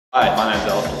Hi, my name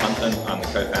is Alister Punton. I'm the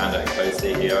co-founder and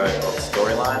co-CEO of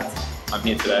Storylines. I'm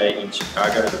here today in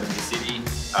Chicago, the Windy City,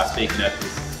 speaking at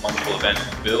this wonderful event,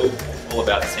 Build, all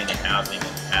about senior housing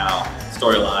and how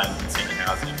Storylines and senior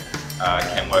housing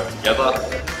can work together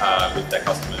with their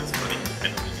customers for the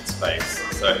independent living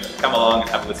space. So come along and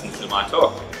have a listen to my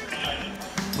talk.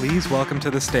 Please welcome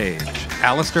to the stage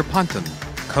Alister Punton,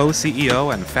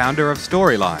 co-CEO and founder of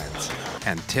Storylines,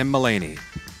 and Tim Mullaney.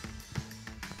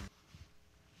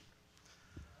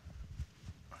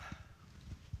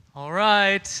 All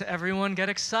right, everyone get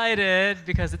excited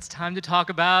because it's time to talk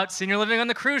about senior living on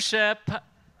the cruise ship.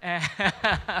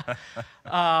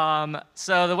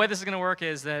 So the way this is going to work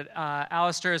is that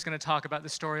Alister is going to talk about the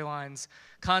Storylines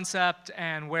concept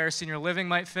and where senior living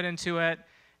might fit into it.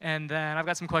 And then I've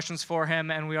got some questions for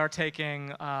him, and we are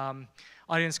taking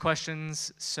audience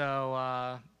questions,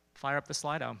 so fire up the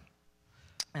Slido.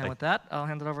 And with that, I'll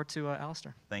hand it over to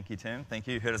Alister. Thank you, Tim. Thank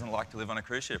you. Who doesn't like to live on a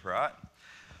cruise ship, right?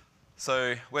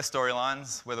 So we're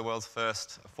Storylines. We're the world's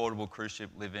first affordable cruise ship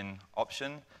live-in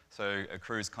option, so a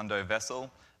cruise condo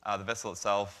vessel. The vessel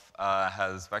itself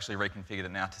has actually reconfigured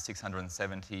it now to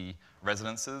 670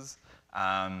 residences,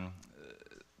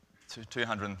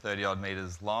 230 odd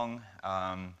meters long.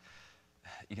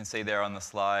 You can see there on the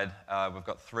slide, we've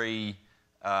got three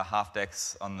half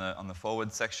decks on the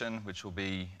forward section, which will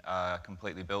be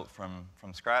completely built from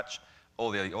scratch.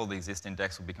 All the existing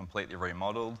decks will be completely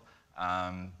remodeled.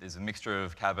 There's a mixture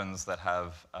of cabins that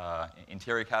have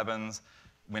interior cabins,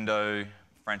 window,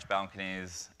 French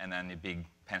balconies, and then the big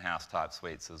penthouse type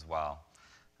suites as well.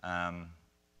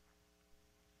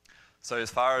 So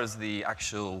as far as the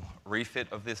actual refit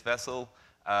of this vessel,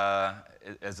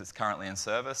 as it's currently in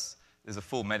service, there's a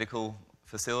full medical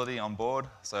facility on board.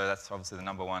 So that's obviously the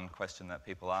number one question that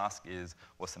people ask is,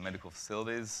 what's the medical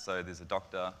facilities? So there's a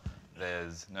doctor,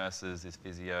 there's nurses, there's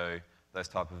physio, those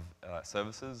type of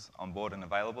services on board and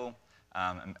available.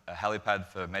 A helipad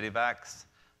for medevacs,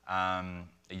 a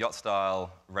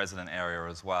yacht-style resident area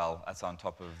as well. That's on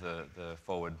top of the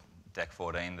forward deck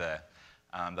 14 there.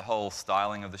 The whole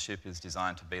styling of the ship is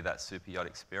designed to be that super yacht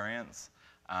experience.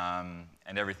 And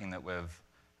everything that we've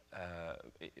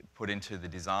put into the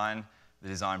design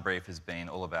brief has been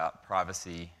all about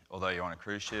privacy. Although you're on a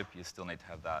cruise ship, you still need to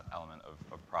have that element of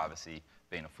privacy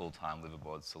being a full-time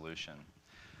liveaboard solution.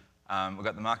 We've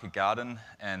got the market garden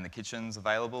and the kitchens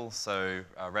available, so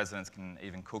residents can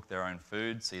even cook their own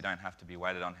food, so you don't have to be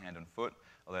waited on hand and foot,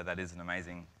 although that is an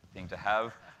amazing thing to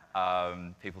have.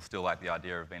 People still like the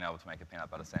idea of being able to make a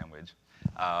peanut butter sandwich.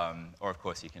 Or of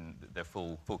course, they're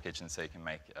full kitchens, so you can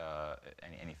make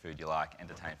any food you like,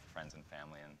 entertain for friends and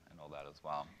family and all that as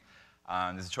well.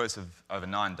 There's a choice of over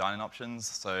 9 dining options,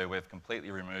 so we've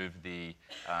completely removed the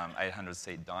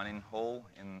 800-seat dining hall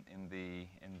in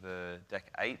the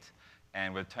deck 8,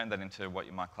 and we've turned that into what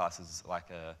you might class as like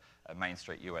a Main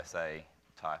Street USA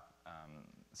type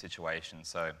situation.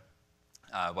 So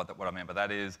what I mean by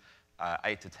that is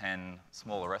 8 to 10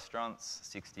 smaller restaurants,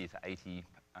 60 to 80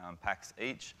 packs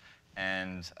each,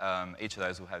 and each of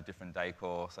those will have different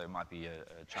decor. So it might be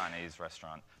a Chinese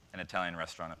restaurant, an Italian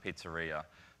restaurant, a pizzeria.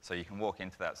 So you can walk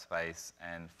into that space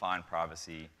and find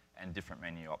privacy and different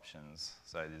menu options.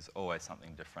 So there's always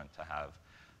something different to have.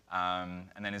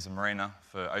 And then there's a marina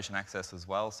for ocean access as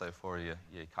well. So for your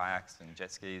kayaks and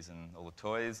jet skis and all the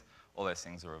toys, all those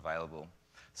things are available.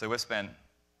 So we've spent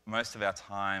most of our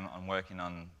time on working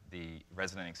on the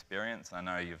resident experience. And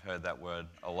I know you've heard that word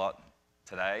a lot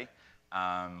today.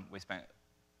 We spent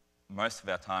most of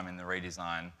our time in the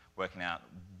redesign working out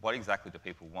what exactly do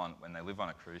people want when they live on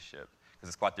a cruise ship, because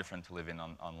it's quite different to living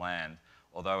on land.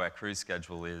 Although our cruise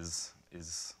schedule is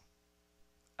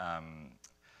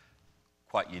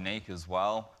quite unique as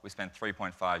well, we spend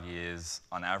 3.5 years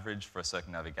on average for a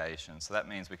circumnavigation. So that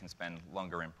means we can spend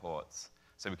longer in ports.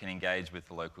 So we can engage with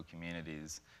the local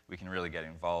communities. We can really get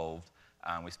involved.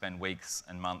 We spend weeks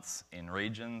and months in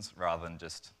regions rather than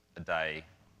just a day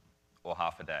or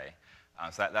half a day.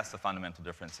 So that's the fundamental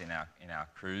difference in our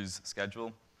cruise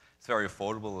schedule. It's very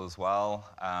affordable as well,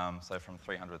 so from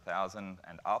 $300,000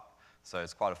 and up. So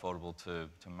it's quite affordable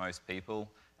to most people.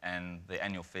 And the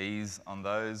annual fees on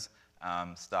those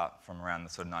start from around the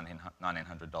sort of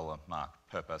 $1,900 mark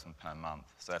per person per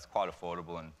month. So that's quite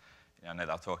affordable. And I know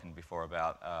they were talking before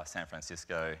about San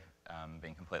Francisco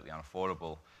being completely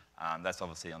unaffordable. That's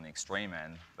obviously on the extreme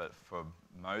end, but for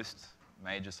most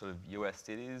major sort of US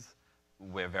cities,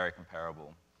 we're very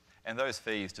comparable. And those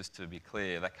fees, just to be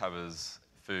clear, that covers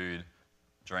food,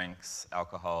 drinks,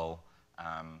 alcohol,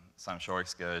 some shore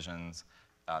excursions,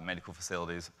 medical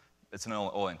facilities. It's an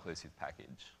all-inclusive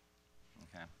package.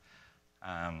 Okay.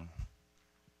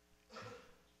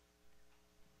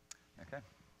 Okay.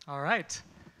 All right.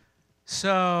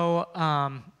 So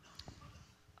can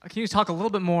you talk a little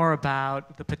bit more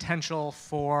about the potential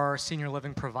for senior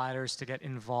living providers to get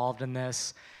involved in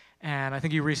this? And I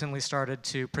think you recently started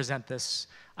to present this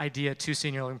idea to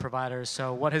senior living providers.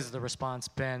 So what has the response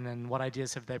been, and what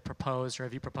ideas have they proposed, or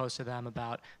have you proposed to them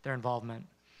about their involvement?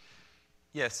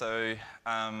 Yeah, so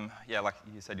like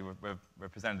you said,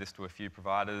 we've presented this to a few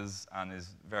providers, and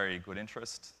there's very good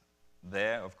interest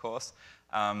there, of course.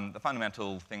 The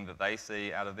fundamental thing that they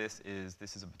see out of this is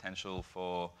a potential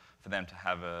for them to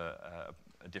have a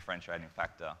differentiating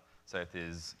factor. So if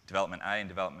there's development A and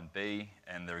development B,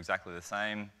 and they're exactly the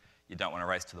same, you don't want to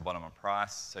race to the bottom on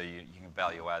price, so you can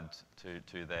value add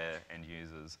to their end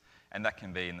users. And that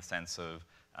can be in the sense of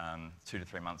 2 to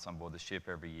 3 months on board the ship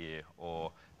every year,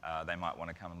 or they might want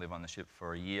to come and live on the ship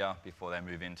for a year before they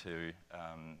move into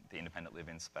the independent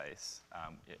live-in space,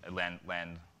 a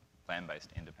land-based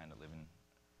independent live-in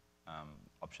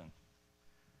option.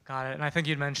 Got it. And I think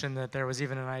you'd mentioned that there was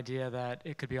even an idea that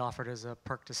it could be offered as a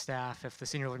perk to staff if the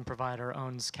senior living provider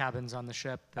owns cabins on the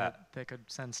ship, that they could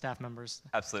send staff members.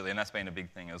 Absolutely, and that's been a big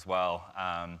thing as well.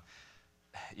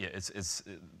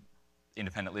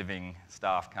 Independent living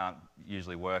staff can't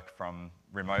usually work from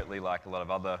remotely like a lot of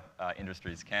other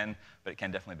industries can, but it can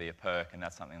definitely be a perk, and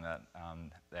that's something that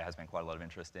there has been quite a lot of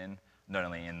interest in, not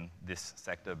only in this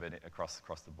sector, but across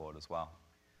the board as well.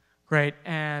 Great.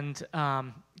 And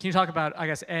can you talk about, I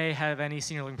guess, A, have any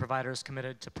senior living providers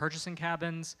committed to purchasing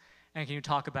cabins? And can you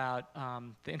talk about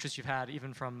the interest you've had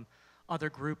even from other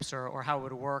groups, or how it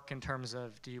would work in terms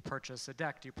of, do you purchase a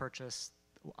deck, do you purchase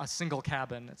a single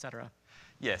cabin, et cetera?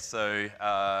 Yes, so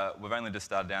we've only just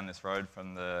started down this road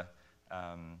from the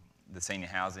senior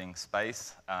housing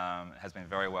space. It has been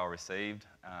very well received.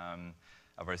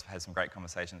 I've already had some great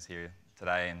conversations here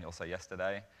today and also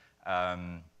yesterday.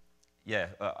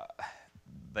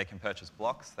 They can purchase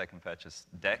blocks, they can purchase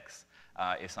decks.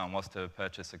 If someone was to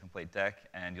purchase a complete deck,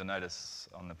 and you'll notice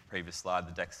on the previous slide,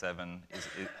 the deck 7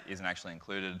 isn't actually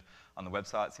included on the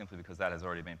website, simply because that has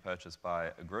already been purchased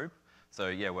by a group. So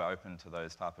yeah, we're open to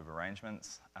those type of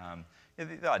arrangements.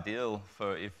 The ideal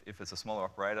for if it's a smaller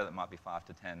operator that might be 5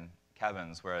 to 10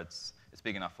 cabins, where it's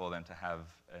big enough for them to have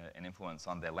an influence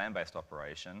on their land-based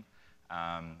operation,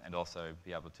 and also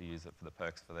be able to use it for the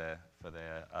perks for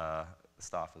their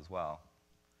staff as well.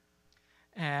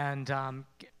 And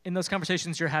in those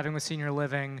conversations you're having with senior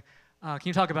living, can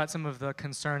you talk about some of the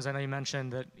concerns? I know you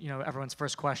mentioned that everyone's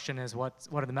first question is what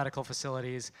are the medical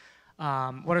facilities?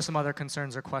 What are some other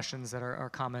concerns or questions that are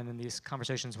common in these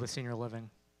conversations with senior living?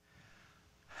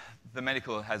 The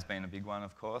medical has been a big one,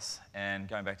 of course. And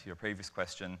going back to your previous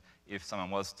question, if someone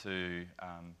was to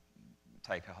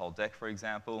take a whole deck, for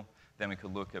example, then we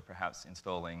could look at perhaps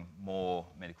installing more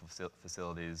medical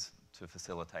facilities to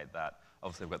facilitate that.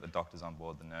 Obviously, we've got the doctors on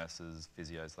board, the nurses,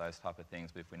 physios, those type of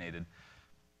things. But if we needed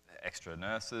extra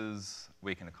nurses,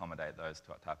 we can accommodate those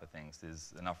type of things.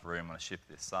 There's enough room on a ship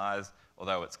this size.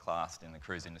 Although it's classed in the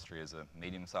cruise industry as a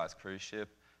medium-sized cruise ship,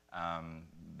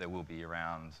 there will be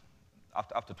around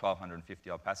up to 1,250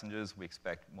 odd passengers. We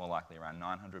expect more likely around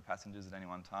 900 passengers at any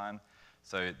one time.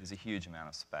 So there's a huge amount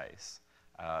of space.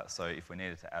 So if we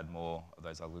needed to add more of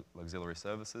those auxiliary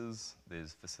services,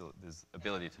 there's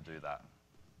ability to do that.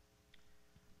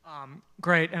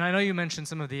 Great, and I know you mentioned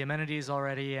some of the amenities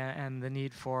already and the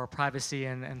need for privacy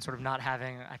and sort of not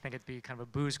having, I think it'd be kind of a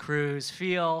booze cruise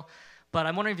feel, but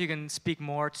I'm wondering if you can speak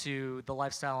more to the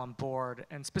lifestyle on board,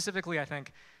 and specifically I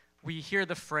think we hear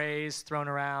the phrase thrown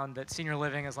around that senior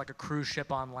living is like a cruise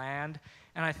ship on land,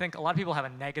 and I think a lot of people have a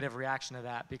negative reaction to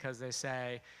that because they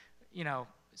say,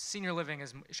 senior living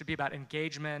should be about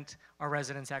engagement. Our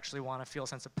residents actually want to feel a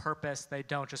sense of purpose. They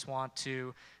don't just want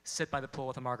to sit by the pool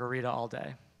with a margarita all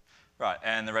day. Right,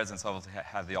 and the residents obviously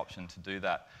have the option to do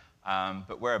that.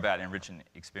 But we're about enriching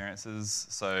experiences.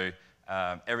 So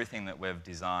everything that we've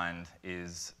designed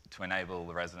is to enable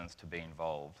the residents to be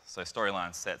involved. So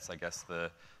Storyline sets, I guess,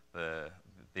 the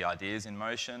ideas in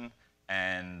motion,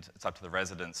 and it's up to the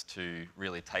residents to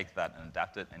really take that and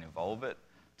adapt it and evolve it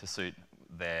to suit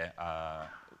their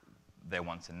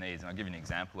wants and needs. And I'll give you an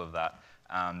example of that.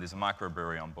 There's a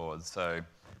microbrewery on board. So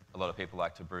a lot of people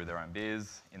like to brew their own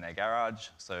beers in their garage.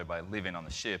 So by living on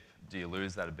the ship, do you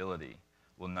lose that ability?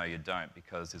 Well, no, you don't,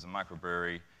 because there's a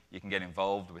microbrewery. You can get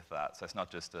involved with that. So it's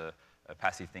not just a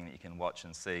passive thing that you can watch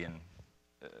and see and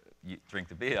you drink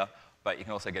the beer, but you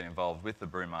can also get involved with the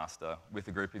brewmaster, with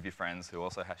a group of your friends who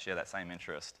also share that same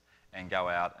interest, and go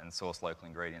out and source local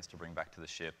ingredients to bring back to the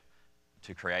ship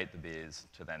to create the beers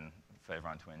to then for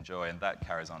everyone to enjoy. And that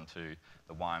carries on to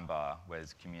the wine bar, where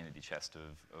there's a community chest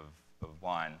of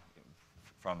wine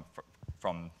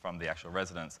from the actual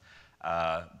residents.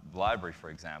 The library, for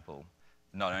example,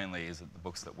 not only is it the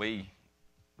books that we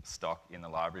stock in the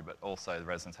library, but also the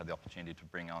residents have the opportunity to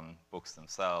bring on books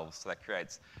themselves. So that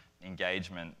creates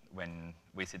engagement when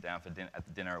we sit down at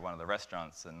the dinner at one of the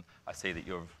restaurants and I see that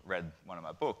you've read one of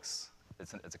my books.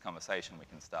 It's a conversation we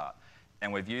can start.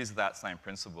 And we've used that same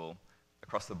principle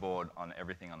across the board on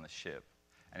everything on the ship.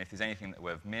 And if there's anything that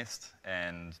we've missed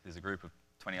and there's a group of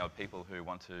 20-odd people who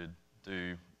want to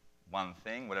do one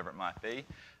thing, whatever it might be,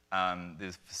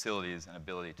 there's facilities and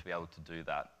ability to be able to do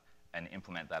that and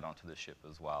implement that onto the ship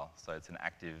as well. So it's an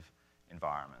active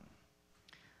environment.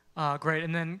 Great,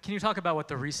 and then can you talk about what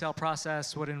the resale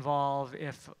process would involve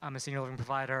if I'm a senior living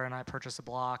provider and I purchase a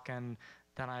block and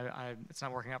then it's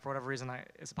not working out for whatever reason,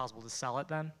 is it possible to sell it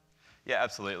then? Yeah,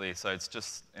 absolutely. So it's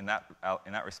just, in that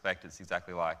respect, it's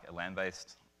exactly like a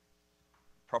land-based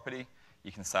property.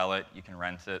 You can sell it, you can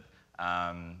rent it.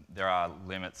 There are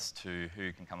limits to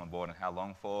who can come on board and how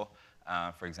long for.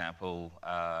 For example,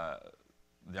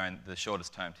 the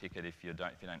shortest term ticket if you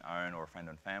don't own or a friend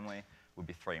and family would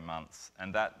be 3 months.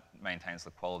 And that maintains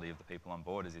the quality of the people on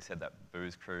board. As you said, that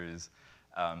booze cruise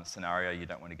scenario you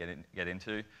don't want to get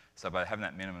into. So by having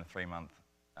that minimum 3-month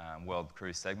world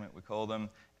cruise segment, we call them,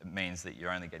 it means that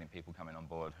you're only getting people coming on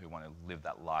board who want to live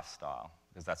that lifestyle,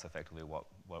 because that's effectively what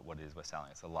it is we're selling.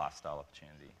 It's a lifestyle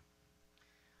opportunity.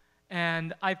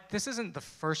 And this isn't the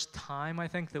first time, I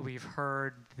think, that we've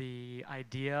heard the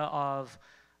idea of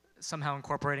somehow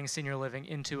incorporating senior living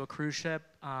into a cruise ship.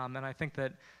 And I think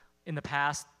that in the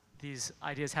past, these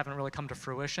ideas haven't really come to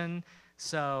fruition.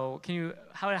 So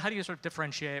how do you sort of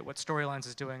differentiate what Storylines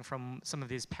is doing from some of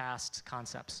these past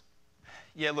concepts?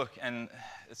 Yeah, look, and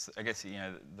it's, I guess,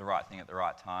 the right thing at the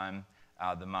right time.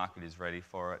 The market is ready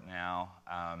for it now.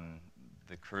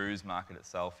 The cruise market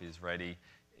itself is ready.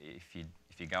 If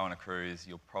you go on a cruise,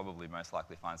 you'll probably most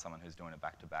likely find someone who's doing a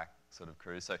back-to-back sort of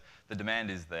cruise. So the demand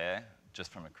is there,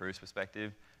 just from a cruise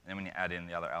perspective. And then when you add in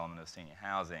the other element of senior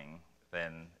housing,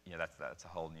 then that's a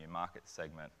whole new market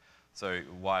segment. So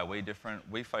why are we different?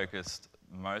 We focused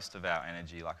most of our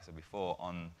energy, like I said before,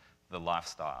 on the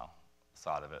lifestyle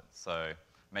side of it. So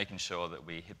making sure that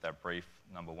we hit that brief,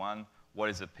 number one, what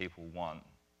is it people want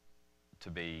to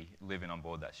be living on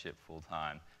board that ship full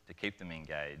time, to keep them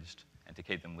engaged and to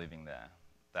keep them living there.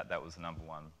 That was the number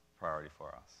one priority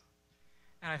for us.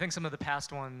 And I think some of the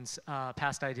past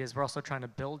ideas, we're also trying to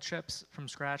build ships from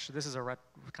scratch. So this is a kind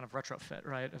of retrofit,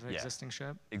 right, of an existing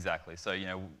ship? Exactly. So,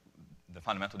 the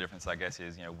fundamental difference, I guess,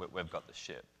 is, we've got the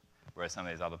ship, whereas some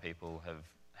of these other people have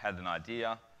had an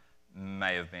idea,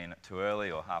 may have been too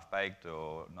early or half-baked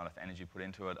or not enough energy put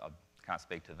into it. I can't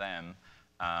speak to them.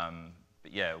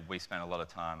 But yeah, we spent a lot of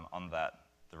time on that,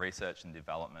 the research and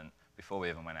development, before we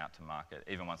even went out to market.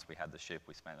 Even once we had the ship,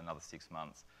 we spent another 6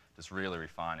 months just really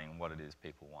refining what it is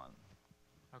people want.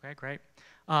 Okay, great.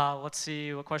 Let's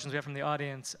see what questions we have from the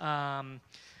audience.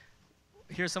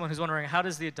 Here's someone who's wondering, how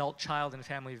does the adult, child, and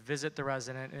family visit the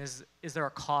resident? Is there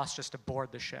a cost just to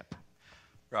board the ship?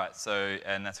 Right,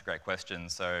 and that's a great question.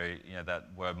 So, that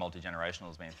word multi-generational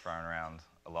has been thrown around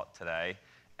a lot today,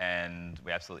 and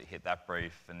we absolutely hit that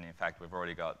brief. And in fact, we've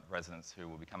already got residents who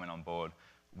will be coming on board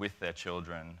with their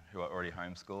children who are already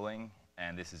homeschooling,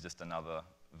 and this is just another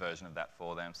version of that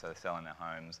for them. So they're selling their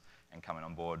homes and coming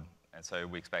on board. And so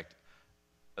we expect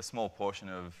a small portion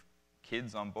of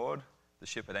kids on board the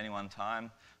ship at any one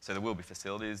time. So there will be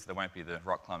facilities. There won't be the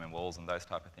rock climbing walls and those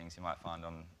type of things you might find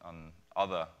on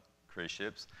other cruise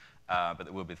ships, but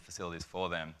there will be facilities for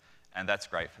them. And that's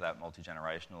great for that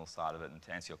multi-generational side of it. And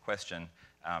to answer your question,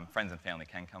 friends and family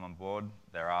can come on board.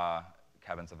 There are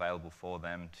cabins available for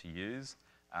them to use.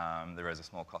 There is a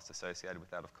small cost associated with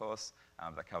that, of course.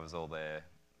 That covers all their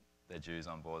dues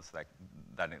on board, so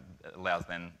that allows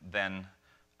them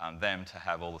to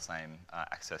have all the same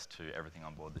access to everything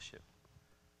on board the ship.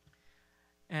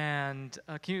 And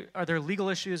are there legal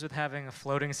issues with having a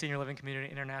floating senior living community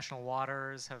in international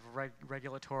waters? Have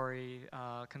regulatory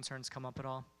concerns come up at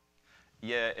all?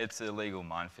 Yeah, it's a legal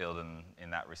minefield in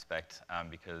that respect,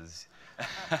 because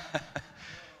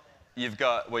you've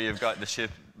got the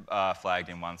ship flagged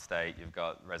in one state, you've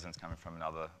got residents coming from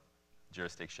another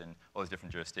jurisdiction, all these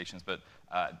different jurisdictions, but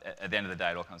at the end of the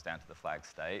day, it all comes down to the flag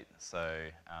state. So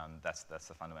that's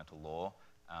the fundamental law.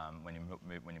 When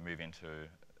you move into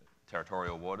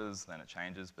territorial waters, then it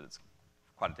changes, but it's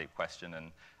quite a deep question,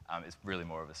 and it's really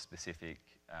more of a specific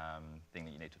thing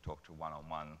that you need to talk to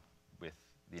one-on-one with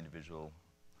the individual,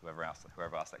 whoever asked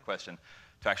that question,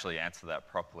 to actually answer that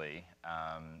properly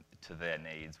to their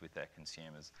needs with their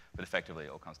consumers. But effectively,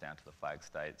 it all comes down to the flag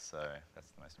state, so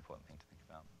that's the most important thing to think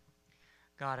about.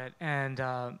 Got it.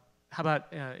 And how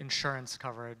about insurance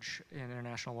coverage in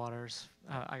international waters?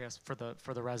 I guess for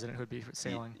the resident who would be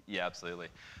sailing. Yeah, absolutely.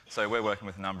 So we're working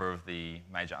with a number of the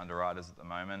major underwriters at the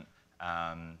moment.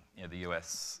 The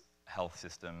US health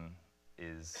system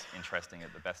is interesting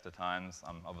at the best of times.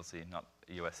 I'm obviously not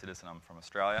a US citizen, I'm from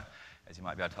Australia, as you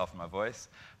might be able to tell from my voice.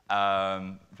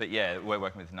 But yeah, we're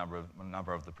working with a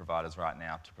number of the providers right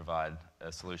now to provide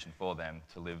a solution for them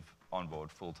to live on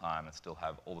board full time and still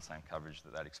have all the same coverage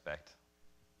that they'd expect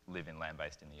living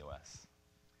land-based in the US.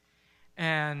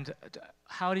 And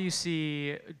how do you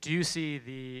see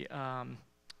the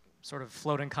sort of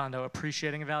floating condo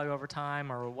appreciating in value over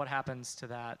time, or what happens to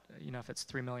that, if it's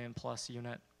 3 million plus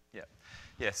unit?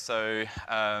 Yeah. So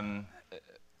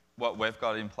what we've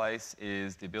got in place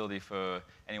is the ability for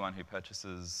anyone who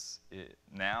purchases it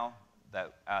now,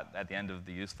 that at the end of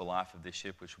the useful life of this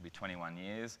ship, which will be 21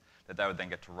 years, that they would then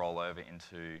get to roll over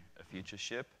into a future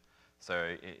ship.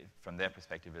 So from their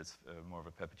perspective, it's more of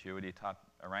a perpetuity type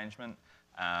arrangement.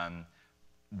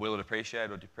 Will it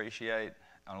appreciate or depreciate?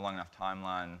 On a long enough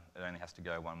timeline, it only has to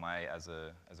go one way as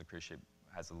a cruise ship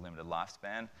has a limited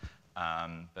lifespan.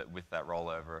 But with that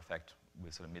rollover effect,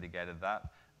 we've sort of mitigated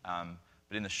that.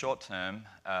 But in the short term,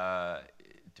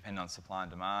 depending on supply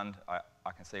and demand,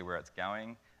 I can see where it's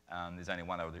going. There's only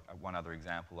one other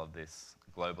example of this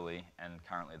globally, and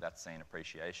currently that's seen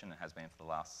appreciation. It has been for the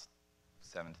last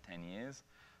 7 to 10 years.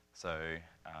 So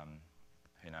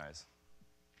who knows?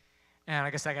 And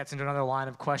I guess that gets into another line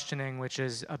of questioning, which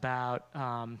is about,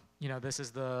 this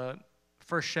is the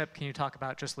first ship. Can you talk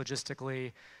about just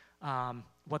logistically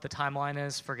what the timeline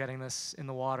is for getting this in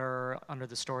the water under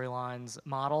the Storylines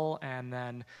model? And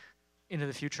then into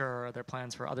the future, are there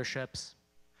plans for other ships?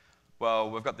 Well,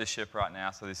 we've got this ship right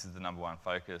now, so this is the #1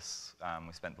 focus.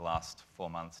 We spent the last 4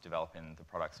 months developing the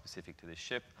product specific to this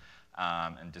ship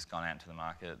and just gone out into the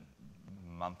market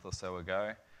a month or so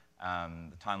ago.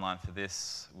 The timeline for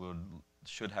this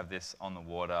should have this on the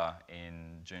water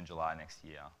in June, July next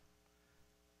year.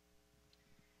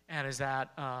 And is that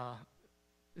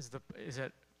is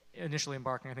it initially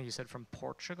embarking? I think you said from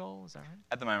Portugal. Is that right?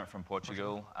 At the moment, from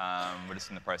Portugal. We're just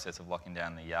in the process of locking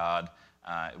down the yard.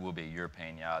 It will be a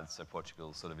European yard, so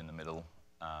Portugal's sort of in the middle,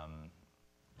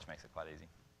 which makes it quite easy.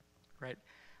 Great.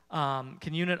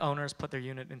 Can unit owners put their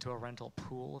unit into a rental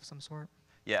pool of some sort?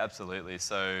 Yeah, absolutely.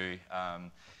 So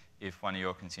if one of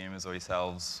your consumers or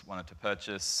yourselves wanted to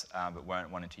purchase but weren't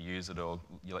wanting to use it, or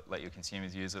you let your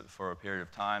consumers use it for a period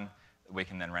of time, we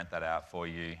can then rent that out for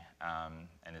you, and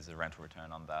there's a rental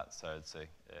return on that. So it's a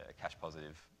cash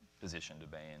positive position to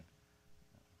be in.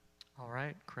 All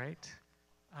right, great.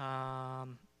 I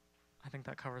think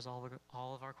that covers all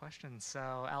of our questions.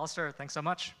 So Alister, thanks so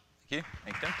much. Thank you.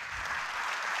 Thanks, Tim.